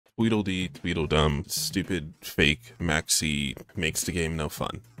Tweedledee, Tweedledum, stupid fake maxi makes the game no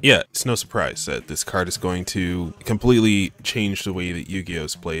fun. Yeah, it's no surprise that this card is going to completely change the way that Yu-Gi-Oh!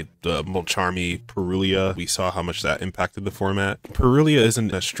 Is played. The Mulcharmy, Purulia, we saw how much that impacted the format. Purulia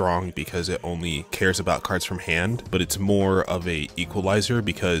isn't as strong because it only cares about cards from hand, but it's more of a equalizer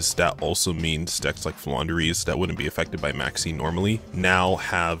because that also means decks like Flaunderies that wouldn't be affected by maxi normally now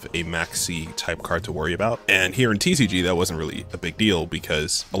have a maxi type card to worry about. And here in TCG, that wasn't really a big deal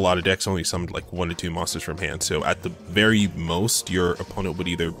because a lot of decks only summoned like 1 to 2 monsters from hand. So at the very most, your opponent would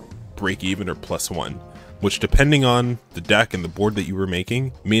either break even or +1, which depending on the deck and the board that you were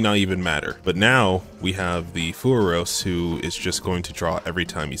making may not even matter. But now we have the Furos, who is just going to draw every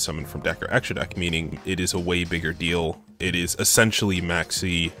time you summon from deck or extra deck, meaning it is a way bigger deal. It is essentially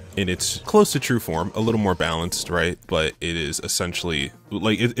maxi in its close to true form, a little more balanced, right? But it is essentially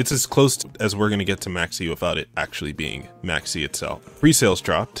like it's as close as we're gonna get to maxi without it actually being maxi itself. Pre-sales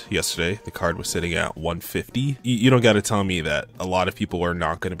dropped yesterday. The card was sitting at 150. You don't got to tell me that a lot of people are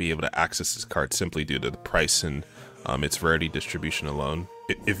not going to be able to access this card simply due to the price and its rarity distribution alone.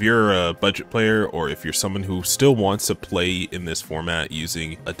 If you're a budget player, or if you're someone who still wants to play in this format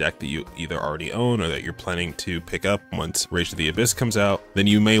using a deck that you either already own or that you're planning to pick up once Rage of the Abyss comes out, then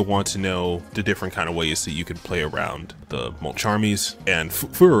you may want to know the different kind of ways that you can play around the Mulcharmies and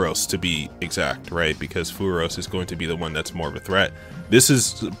Furos to be exact, right? Because Furos is going to be the one that's more of a threat.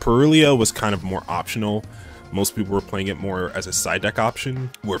 Purulia was kind of more optional. Most people were playing it more as a side deck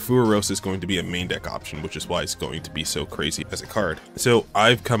option, where Furos is going to be a main deck option, which is why it's going to be so crazy as a card. So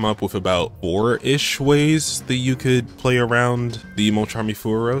I've come up with about 4-ish ways that you could play around the Mulcharmy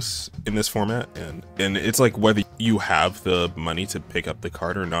Furos in this format, and it's like whether you have the money to pick up the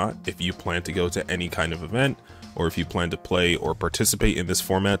card or not. If you plan to go to any kind of event, or if you plan to play or participate in this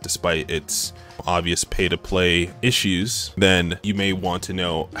format despite its obvious pay-to-play issues, then you may want to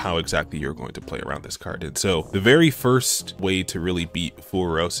know how exactly you're going to play around this card. And so the very first way to really beat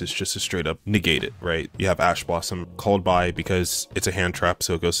Furos is just to straight up negate it, right? You have Ash Blossom called by because it's a hand trap,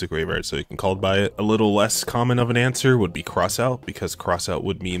 so it goes to graveyard, so you can called by it. A little less common of an answer would be Crossout, because Crossout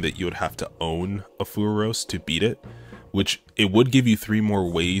would mean that you would have to own a Furos to beat it, which it would give you 3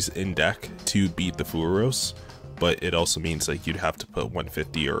 more ways in deck to beat the Furos. But it also means like you'd have to put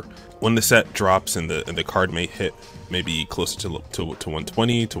 150, or when the set drops and the card may hit maybe closer to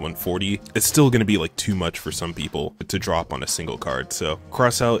 120 to 140, it's still going to be like too much for some people to drop on a single card. So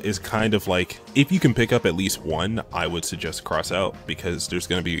Crossout is kind of like, if you can pick up at least one, I would suggest Crossout, because there's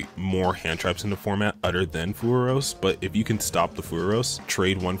going to be more hand traps in the format other than Furos. But if you can stop the Furos,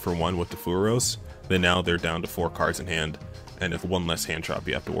 trade 1 for 1 with the Furos, then now they're down to 4 cards in hand, and it's 1 less hand trap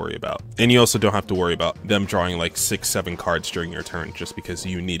you have to worry about. And you also don't have to worry about them drawing like 6-7 cards during your turn just because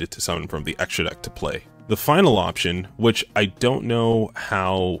you needed to summon from the extra deck to play. The final option, which I don't know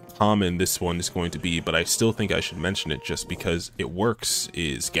how common this one is going to be, but I still think I should mention it just because it works,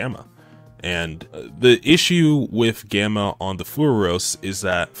 is Gamma. And the issue with Gamma on the Furos is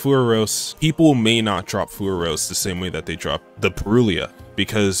that Furos, people may not drop Furos the same way that they drop the Purulia.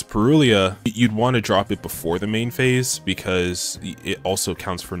 Because Purulia, you'd want to drop it before the main phase because it also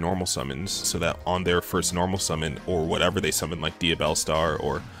counts for normal summons, so that on their first normal summon, or whatever they summon like Diabell Star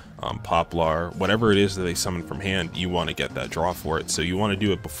or Poplar, whatever it is that they summon from hand, you want to get that draw for it. So you want to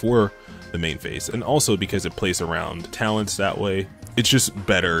do it before the main phase, and also because it plays around talents that way. It's just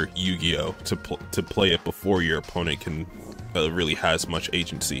better Yu-Gi-Oh! To play it before your opponent can really has much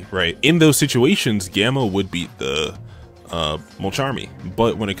agency, right? In those situations, Gamma would beat the Mulcharmy.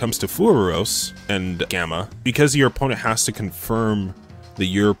 But when it comes to Furos and Gamma, because your opponent has to confirm that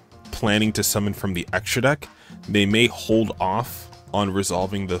you're planning to summon from the extra deck, they may hold off on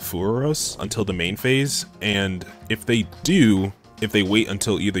resolving the Furos until the main phase. And if they do, if they wait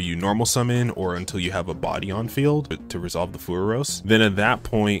until either you normal summon or until you have a body on field to resolve the Furos, then at that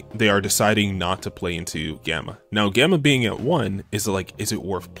point they are deciding not to play into Gamma. Now Gamma being at 1 is like, is it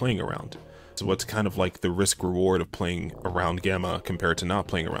worth playing around? So what's kind of like the risk reward of playing around Gamma compared to not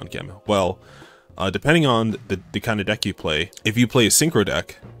playing around Gamma? Well, depending on the kind of deck you play, if you play a synchro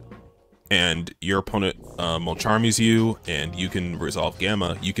deck and your opponent Mulcharmies you and you can resolve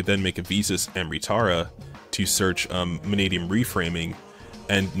Gamma, you could then make a Visas and Ritara to search Vanadium Reframing,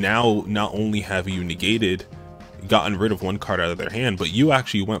 and now not only have you gotten rid of 1 card out of their hand, but you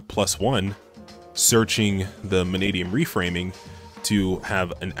actually went +1 searching the Vanadium Reframing to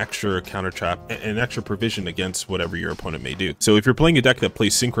have an extra counter trap, an extra provision against whatever your opponent may do. So if you're playing a deck that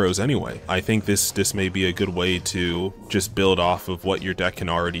plays synchros anyway, I think this may be a good way to just build off of what your deck can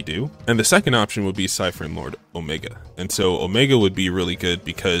already do. And the second option would be Ciphering Lord Omega. And so Omega would be really good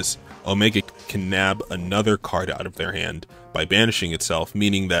because Omega can nab another card out of their hand by banishing itself,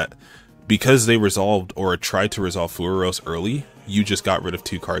 meaning that because they resolved or tried to resolve Furos early, you just got rid of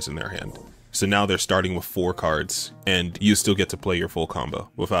 2 cards in their hand. So now they're starting with 4 cards, and you still get to play your full combo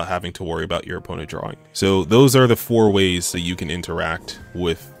without having to worry about your opponent drawing. So those are the 4 ways that you can interact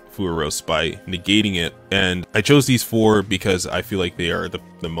with Furos by negating it. And I chose these 4 because I feel like they are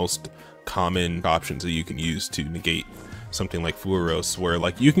the most common options that you can use to negate something like Furos, where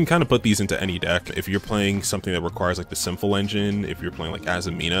like you can kind of put these into any deck. If you're playing something that requires like the Sinful Engine, if you're playing like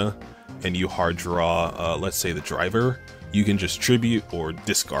Azamina and you hard draw, let's say the Driver, you can just tribute or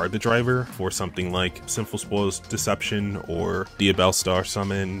discard the Driver for something like Sinful Spoils Deception or Diabellstar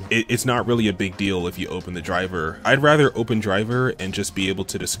Summon. It's not really a big deal if you open the Driver. I'd rather open Driver and just be able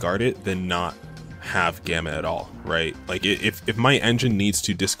to discard it than not have Gamma at all, right? Like if my engine needs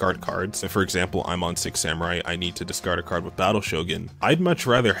to discard cards, for example, I'm on 6 Samurai, I need to discard a card with Battle Shogun, I'd much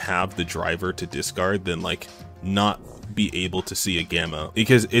rather have the Driver to discard than like not be able to see a Gamma,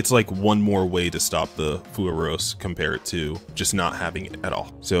 because it's like one more way to stop the Furos compared to just not having it at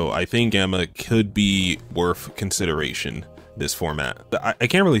all. So I think Gamma could be worth consideration this format. I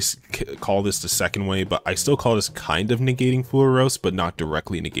can't really call this the second way, but I still call this kind of negating Furos, but not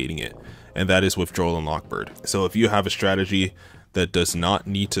directly negating it. And that is with Droll and Lockbird. So if you have a strategy that does not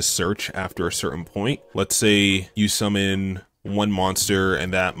need to search after a certain point, let's say you summon one monster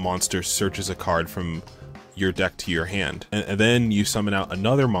and that monster searches a card from your deck to your hand, and then you summon out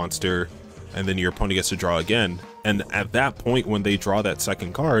another monster and then your opponent gets to draw again, and at that point when they draw that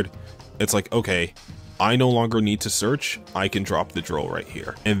second card, it's like, okay, I no longer need to search, I can drop the Droll right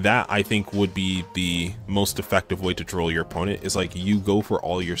here. And that, I think, would be the most effective way to Droll your opponent, is like you go for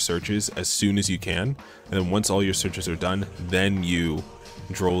all your searches as soon as you can, and then once all your searches are done, then you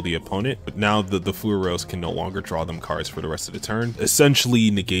Droll the opponent. But now the Furos can no longer draw them cards for the rest of the turn, essentially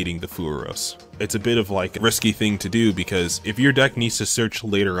negating the Furos. It's a bit of like a risky thing to do, because if your deck needs to search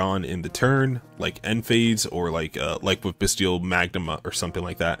later on in the turn, like end phase or like with Bestial Magnum or something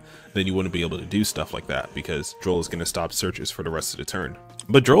like that, then you wouldn't be able to do stuff like that because Droll is going to stop searches for the rest of the turn.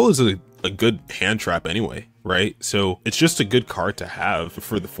 But Droll is a good hand trap anyway, right? So it's just a good card to have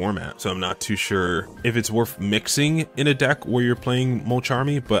for the format. So I'm not too sure if it's worth mixing in a deck where you're playing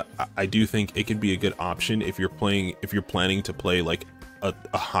Mulcharmy, but I do think it could be a good option if you're planning to play like a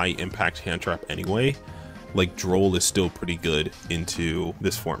high impact hand trap anyway. Like Droll is still pretty good into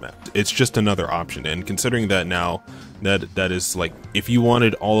this format. It's just another option, and considering that now that is like, if you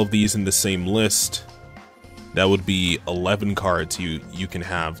wanted all of these in the same list, that would be 11 cards you can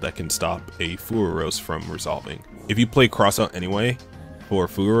have that can stop a Furos from resolving. If you play crossout anyway for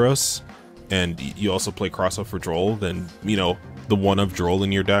Furos, and you also play crossout for Droll, then, you know, the one of Droll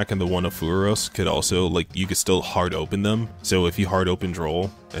in your deck and the one of Furos could also, like, you could still hard open them. So if you hard open Droll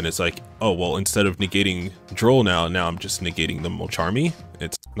and it's like, oh, well, instead of negating Droll now I'm just negating the Mulcharmy,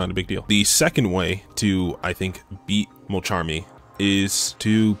 it's not a big deal. The second way to, I think, beat Mulcharmy is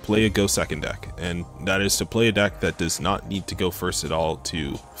to play a go second deck, and that is to play a deck that does not need to go first at all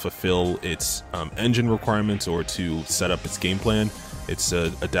to fulfill its engine requirements or to set up its game plan. It's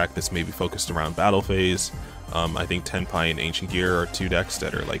a deck that's maybe focused around battle phase. I think Tenpai and Ancient Gear are 2 decks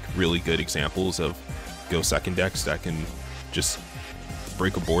that are like really good examples of go second decks that can just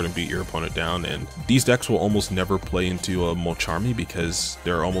break a board and beat your opponent down. And these decks will almost never play into a Mulcharmy because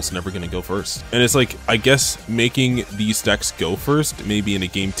they're almost never going to go first. And it's like, I guess making these decks go first, maybe in a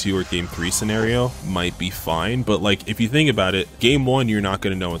game 2 or game 3 scenario, might be fine. But like, if you think about it, game 1, you're not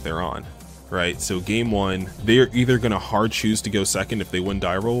going to know what they're on, right? So game 1, they're either going to hard choose to go second if they win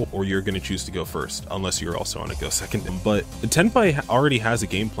die roll, or you're going to choose to go first, unless you're also on a go second. But Tenpai already has a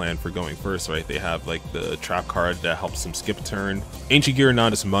game plan for going first, right? They have like the trap card that helps them skip a turn. Ancient Gear,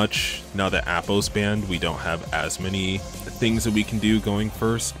 not as much. Now that Appo's banned, we don't have as many things that we can do going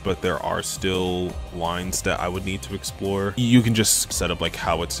first, but there are still lines that I would need to explore. You can just set up like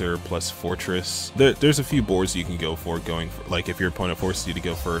Howitzer plus Fortress. There's a few boards you can go for going for, like if your opponent forces you to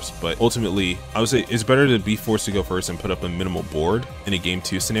go first, but ultimately I would say it's better to be forced to go first and put up a minimal board in a game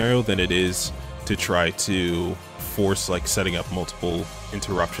 2 scenario than it is to try to force like setting up multiple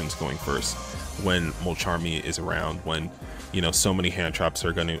interruptions going first when Mulcharmy is around, when, you know, so many hand traps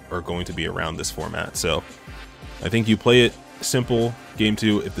are going to be around this format. So I think you play it simple game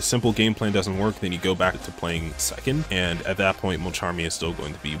 2. If the simple game plan doesn't work, then you go back to playing second, and at that point Mulcharmy is still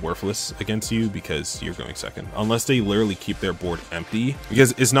going to be worthless against you because you're going second, unless they literally keep their board empty.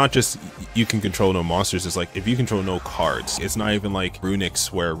 Because it's not just you can control no monsters, it's like if you control no cards. It's not even like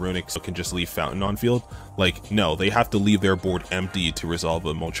Runics, where Runics can just leave Fountain on field. Like, no, they have to leave their board empty to resolve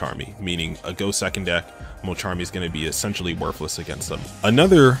a Mulcharmy, meaning a go second deck, Mulcharmy is going to be essentially worthless against them.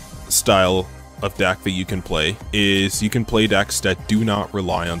 Another style of deck that you can play is you can play decks that do not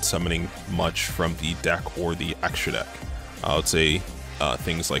rely on summoning much from the deck or the extra deck. I would say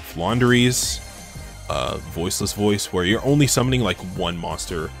things like Flaunderies, Voiceless Voice, where you're only summoning like one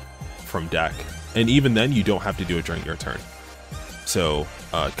monster from deck, and even then you don't have to do it during your turn. So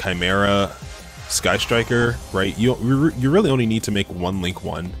Chimera, Sky Striker, right? You really only need to make one Link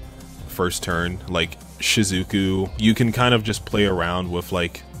 1 first turn. Like Shizuku, you can kind of just play around with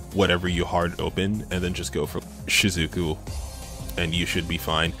like whatever you hard open and then just go for Shizuku and you should be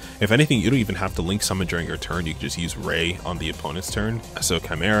fine. If anything, you don't even have to Link Summon during your turn. You can just use Ray on the opponent's turn. So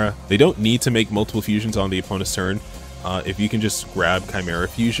Chimera, they don't need to make multiple fusions on the opponent's turn. If you can just grab Chimera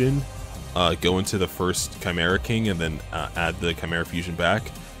Fusion, go into the first Chimera King and then add the Chimera Fusion back.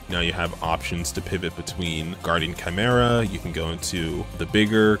 Now you have options to pivot between Guardian Chimera, you can go into the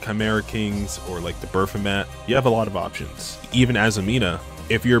bigger Chimera Kings or like the Baphomet. You have a lot of options. Even Azumina,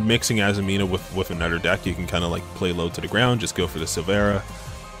 if you're mixing Azumina with another deck, you can kind of like play low to the ground, just go for the Silvera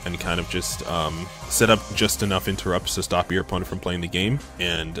and kind of just set up just enough interrupts to stop your opponent from playing the game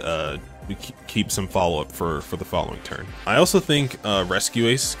and keep some follow-up for the following turn. I also think Rescue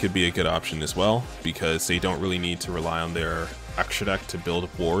Ace could be a good option as well, because they don't really need to rely on their extra deck to build a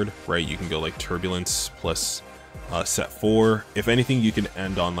board, right? You can go like Turbulence plus set 4. If anything, you can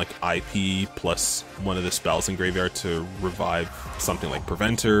end on like IP plus one of the spells in graveyard to revive something like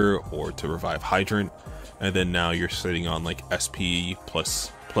Preventer or to revive Hydrant, and then now you're sitting on like SP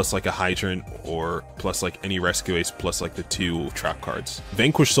plus like a Hydrant or plus like any Rescue Ace plus like the 2 trap cards.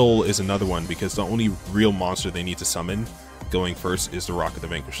 Vanquish Soul is another one because the only real monster they need to summon going first is the Rocket the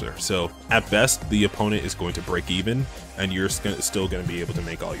Vanquisher. So at best, the opponent is going to break even and you're still going to be able to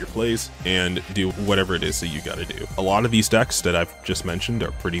make all your plays and do whatever it is that you got to do. A lot of these decks that I've just mentioned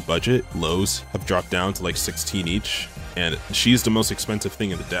are pretty budget. Lows have dropped down to like 16 each, and she's the most expensive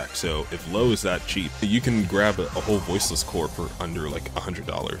thing in the deck. So if low is that cheap, you can grab a whole Voiceless Core for under like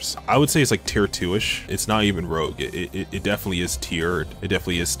 $100. I would say it's like tier 2-ish. It's not even rogue. It definitely is tiered. It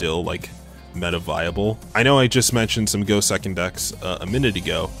definitely is still like meta viable. I know I just mentioned some Go Second decks a minute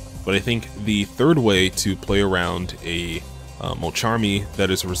ago, but I think the third way to play around a Mulcharmy that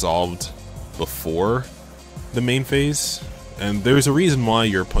is resolved before the main phase, and there's a reason why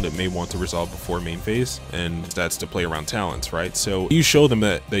your opponent may want to resolve before main phase, and that's to play around talents, right? So you show them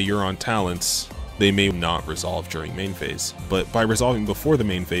that you're on talents, they may not resolve during main phase, but by resolving before the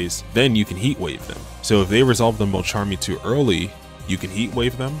main phase, then you can heat wave them. So if they resolve the Mulcharmy too early, you can heat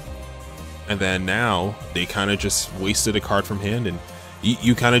wave them, and then now they kind of just wasted a card from hand, and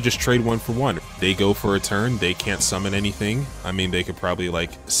you kind of just trade one for one. They go for a turn, they can't summon anything. I mean, they could probably like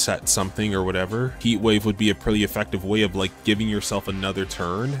set something or whatever. Heat wave would be a pretty effective way of like giving yourself another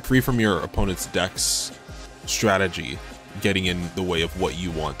turn free from your opponent's deck's strategy getting in the way of what you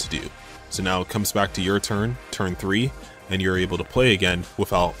want to do. So now it comes back to your turn, turn 3, and you're able to play again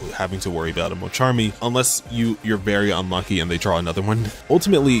without having to worry about a Mulcharmy, unless you're very unlucky and they draw another one.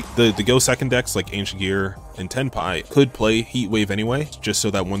 Ultimately, the Go Second decks like Ancient Gear and Tenpai could play Heat Wave anyway, just so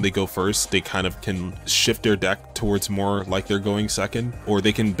that when they go first, they kind of can shift their deck towards more like they're going second, or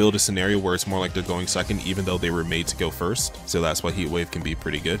they can build a scenario where it's more like they're going second even though they were made to go first. So that's why Heat Wave can be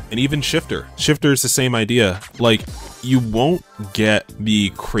pretty good. And even Shifter. Shifter is the same idea. Like, you won't get the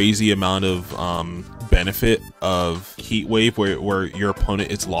crazy amount of benefit of Heat Wave where your opponent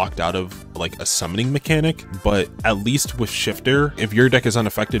is locked out of like a summoning mechanic, but at least with Shifter, if your deck is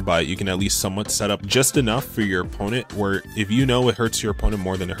unaffected by it, you can at least somewhat set up just enough for your opponent where if you know it hurts your opponent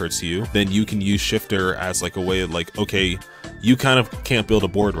more than it hurts you, then you can use Shifter as like a way of like, okay, you kind of can't build a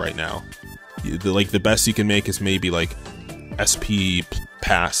board right now. The best you can make is maybe like SP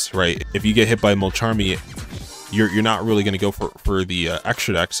pass, right? If you get hit by Mulcharmy, you're not really going to go for the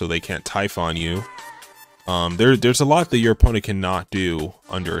extra deck, so they can't Typhon you. There's a lot that your opponent cannot do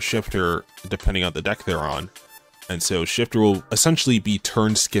under a Shifter depending on the deck they're on, and so Shifter will essentially be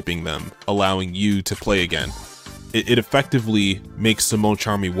turn skipping them, allowing you to play again. It effectively makes the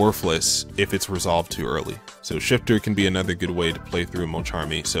Mulcharmy worthless if it's resolved too early. So Shifter can be another good way to play through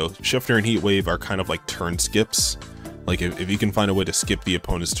Mulcharmy. So Shifter and Heat Wave are kind of like turn skips. Like if you can find a way to skip the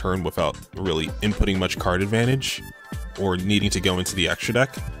opponent's turn without really inputting much card advantage or needing to go into the extra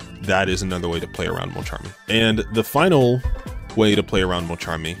deck, that is another way to play around Mulcharmy. And the final way to play around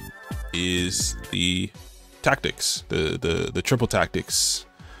Mulcharmy is the tactics, the triple tactics.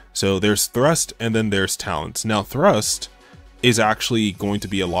 So there's Thrust and then there's Talents. Now Thrust is actually going to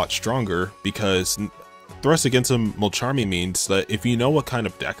be a lot stronger because Thrust against a Mulcharmy means that if you know what kind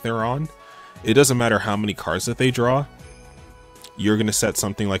of deck they're on, it doesn't matter how many cards that they draw, you're going to set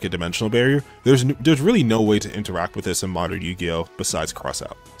something like a Dimensional Barrier. There's really no way to interact with this in modern Yu-Gi-Oh! Besides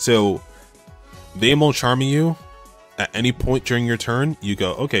Crossout. So They Mulcharmy you at any point during your turn, you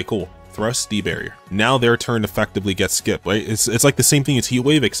go, okay, cool, thrust, D-barrier. Now their turn effectively gets skipped, right? It's like the same thing as Heat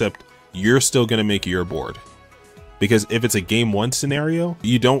Wave, except you're still gonna make your board. Because if it's a game 1 scenario,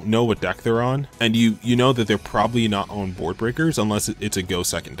 you don't know what deck they're on, and you know that they're probably not on board breakers unless it's a go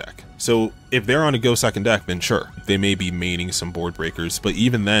second deck. So if they're on a go second deck, then sure, they may be maining some board breakers, but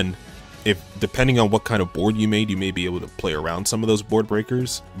even then, if depending on what kind of board you made, you may be able to play around some of those board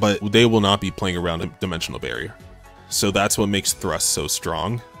breakers, but they will not be playing around a dimensional barrier. So that's what makes Thrust so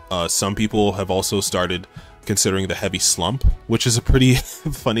strong. Some people have also started considering the Heavy Slump, which is a pretty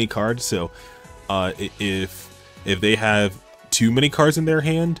funny card. So if they have too many cards in their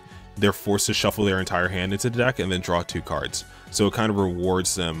hand, they're forced to shuffle their entire hand into the deck and then draw 2 cards. So it kind of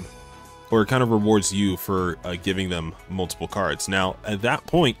rewards them, or it kind of rewards you for giving them multiple cards. Now, at that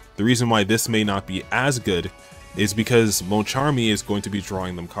point, the reason why this may not be as good is because Mulcharmy is going to be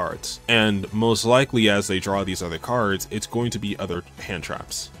drawing them cards. And most likely as they draw these other cards, it's going to be other hand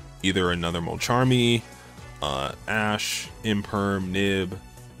traps. Either another Mulcharmy, Ash, Imperm, Nib,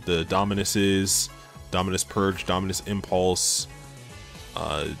 the Dominuses, Dominus Purge, Dominus Impulse,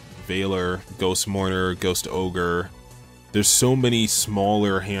 Veiler, Ghost Mourner, Ghost Ogre. There's so many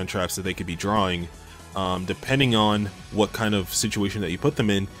smaller hand traps that they could be drawing, depending on what kind of situation that you put them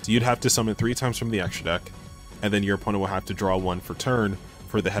in. So you'd have to summon 3 times from the extra deck, and then your opponent will have to draw 1 for turn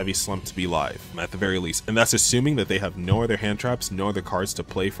for the Heavy Slump to be live, at the very least. And that's assuming that they have no other hand traps, no other cards to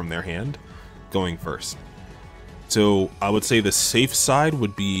play from their hand going first. So I would say the safe side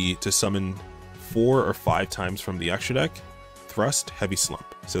would be to summon 4 or 5 times from the extra deck, Thrust, Heavy Slump.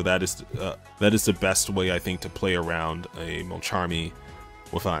 So that is the best way, I think, to play around a Mulcharmy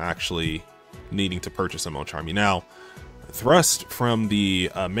without actually needing to purchase a Mulcharmy. Now, Thrust from the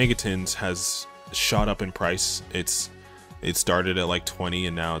Megatons has shot up in price. It started at like 20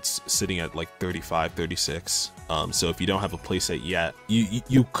 and now it's sitting at like 35, 36. So if you don't have a playset yet,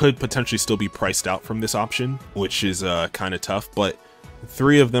 you could potentially still be priced out from this option, which is kind of tough, but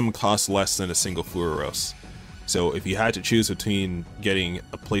 3 of them cost less than a single Fluoros. So if you had to choose between getting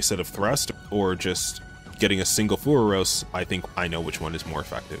a playset of Thrust or just getting a single Fluoros, I think I know which one is more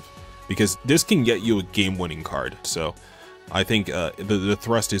effective. Because this can get you a game-winning card. So I think the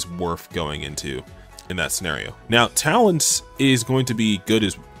Thrust is worth going into in that scenario. Now, Talents is going to be good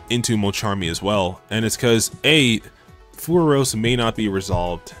into Mulcharmy as well. And it's because, A, Fluoros may not be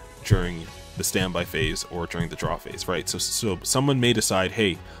resolved during the standby phase or during the draw phase, right? So someone may decide,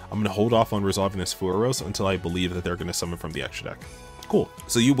 hey, I'm going to hold off on resolving this Fluoros until I believe that they're going to summon from the extra deck. Cool.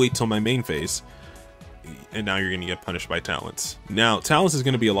 So you wait till my main phase, and now you're going to get punished by Talents. Now, Talents is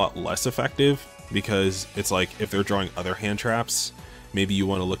going to be a lot less effective because it's like if they're drawing other hand traps, maybe you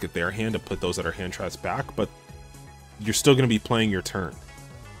want to look at their hand and put those other hand traps back, but you're still going to be playing your turn,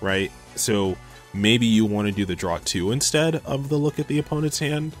 right? So maybe you want to do the draw 2 instead of the look at the opponent's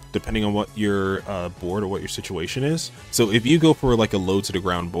hand, depending on what your board or what your situation is. So if you go for like a low to the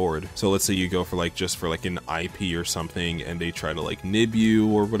ground board, so let's say you go for like just for like an IP or something and they try to like nib you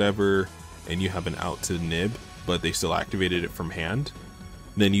or whatever, and you have an out to nib, but they still activated it from hand,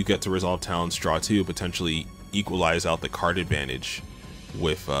 then you get to resolve Talents, draw 2, potentially equalize out the card advantage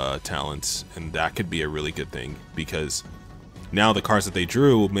with Talents, and that could be a really good thing because now the cards that they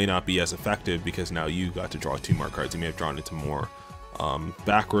drew may not be as effective because now you got to draw 2 more cards. You may have drawn into more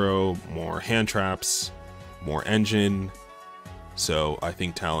back row, more hand traps, more engine. So I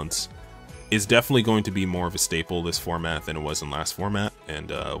think Talents is definitely going to be more of a staple this format than it was in last format, and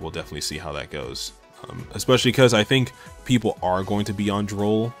we'll definitely see how that goes. Especially because I think people are going to be on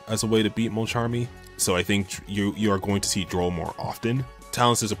Droll as a way to beat Mulcharmy. So I think you are going to see Droll more often.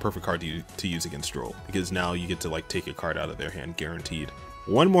 Talents is a perfect card to use against Droll because now you get to like take a card out of their hand guaranteed.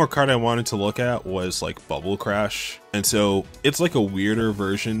 One more card I wanted to look at was like Bubble Crash, and so it's like a weirder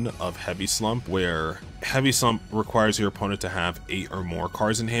version of Heavy Slump where Heavy Slump requires your opponent to have 8 or more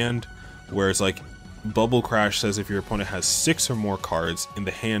cards in hand, whereas like Bubble Crash says if your opponent has 6 or more cards in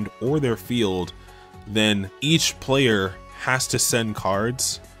the hand or their field, then each player has to send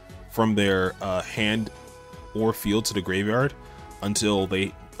cards from their hand or field to the graveyard until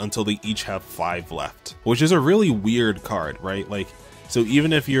they each have 5 left, which is a really weird card, right? Like, so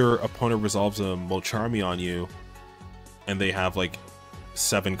even if your opponent resolves a Mulcharmy on you and they have like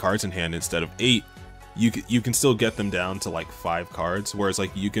 7 cards in hand instead of 8, you can still get them down to like 5 cards, whereas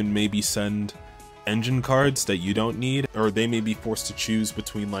like you can maybe send engine cards that you don't need, or they may be forced to choose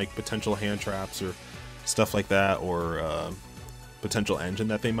between like potential hand traps or stuff like that, or potential engine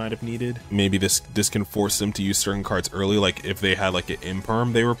that they might have needed. Maybe this can force them to use certain cards early, like if they had like an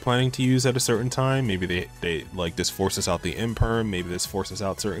Imperm they were planning to use at a certain time, maybe they like this forces out the Imperm, maybe this forces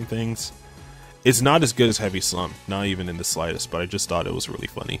out certain things. It's not as good as Heavy Slum, not even in the slightest, but I just thought it was really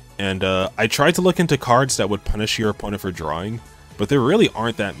funny. And I tried to look into cards that would punish your opponent for drawing, but there really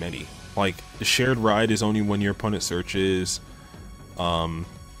aren't that many. Like, the Shared Ride is only when your opponent searches.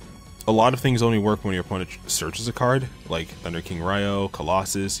 A lot of things only work when your opponent searches a card, like Thunder King Ryo,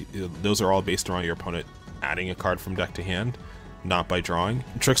 Colossus. Those are all based around your opponent adding a card from deck to hand, not by drawing.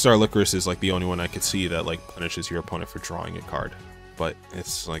 Trickstar Licorice is like the only one I could see that like punishes your opponent for drawing a card. But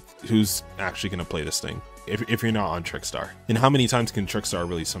it's like, who's actually going to play this thing if you're not on Trickstar? And how many times can Trickstar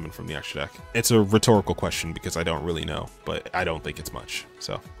really summon from the extra deck? It's a rhetorical question because I don't really know, but I don't think it's much.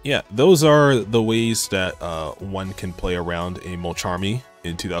 So yeah, those are the ways that one can play around a Mulcharmy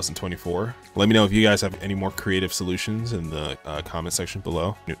in 2024. Let me know if you guys have any more creative solutions in the comment section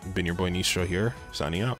below. Been your boy Nistro here, signing out.